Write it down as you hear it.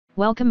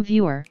Welcome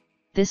viewer,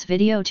 this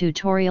video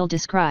tutorial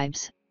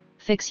describes,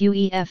 fix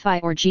UEFI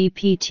or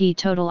GPT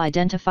total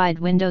identified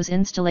Windows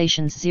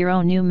installations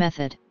 0 new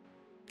method.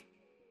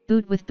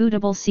 Boot with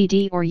bootable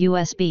CD or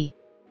USB.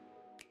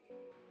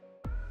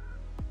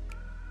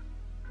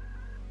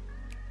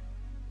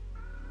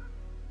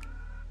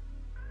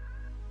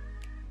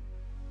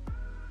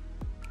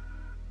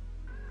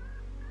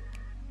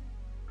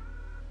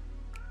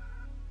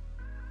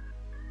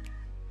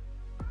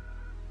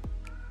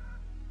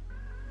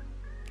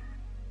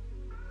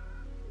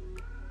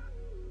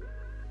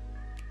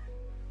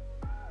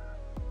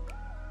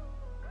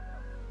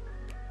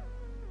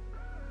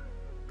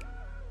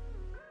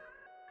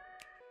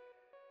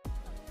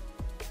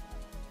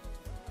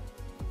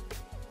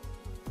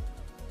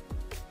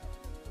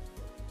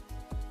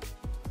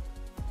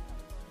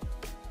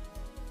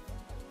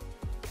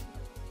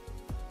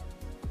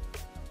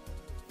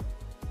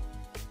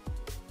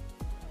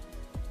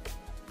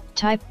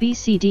 Type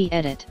BCD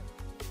edit.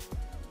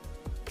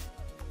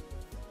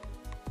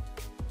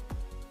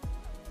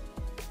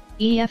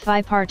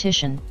 EFI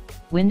partition,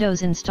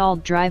 Windows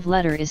installed drive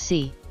letter is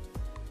C.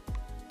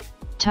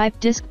 Type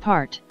disk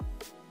part.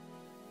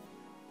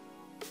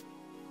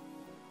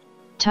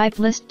 Type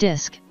list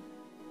disk.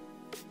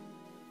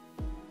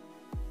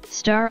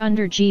 Star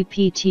under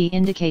GPT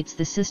indicates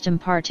the system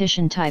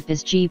partition type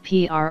is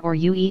GPR or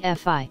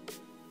UEFI.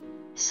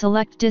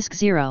 Select disk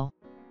 0.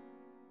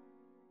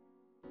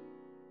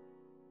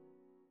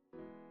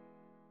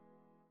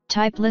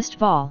 Type list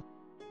vol.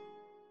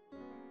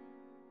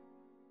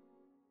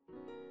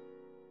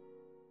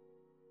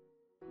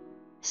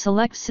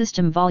 Select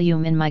system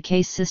volume. In my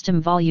case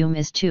system volume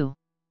is 2.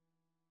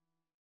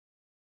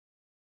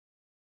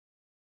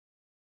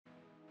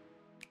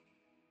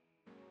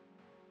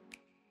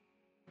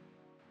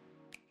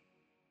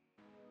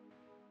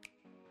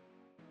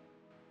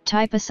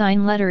 Type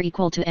assign letter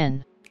equal to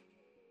N.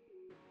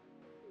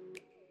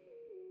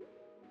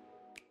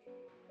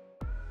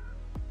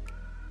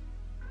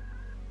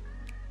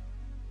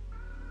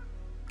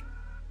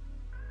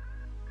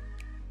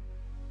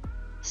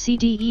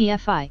 CD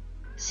EFI,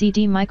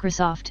 CD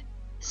Microsoft,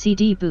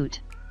 CD boot.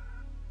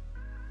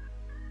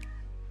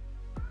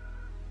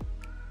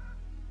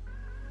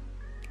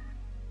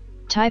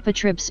 Type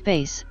attrib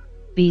space,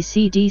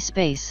 BCD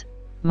space,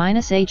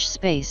 -H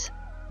space,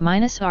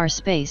 -R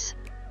space,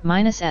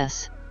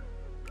 -S.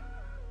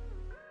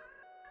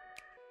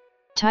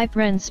 Type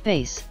ren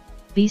space,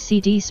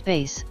 BCD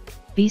space,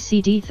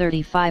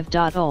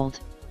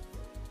 BCD35.old.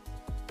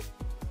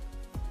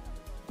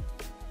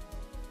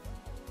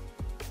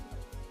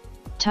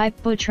 Type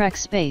bootrec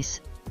space,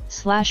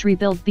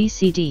 /rebuild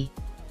BCD.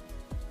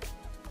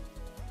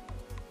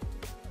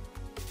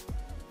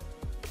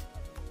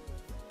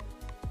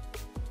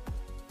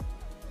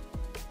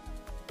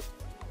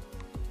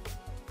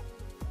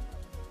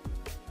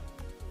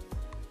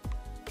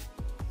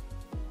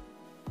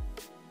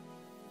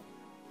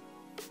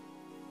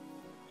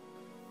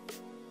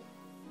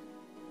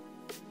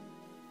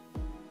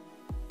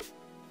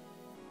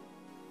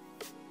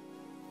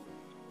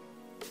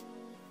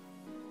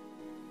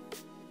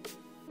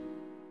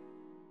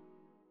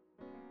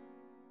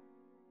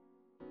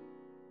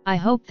 I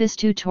hope this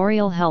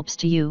tutorial helps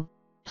to you.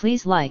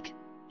 Please like,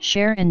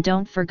 share and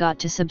don't forget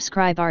to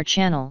subscribe our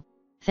channel.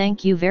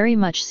 Thank you very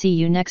much. See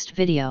you next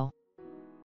video.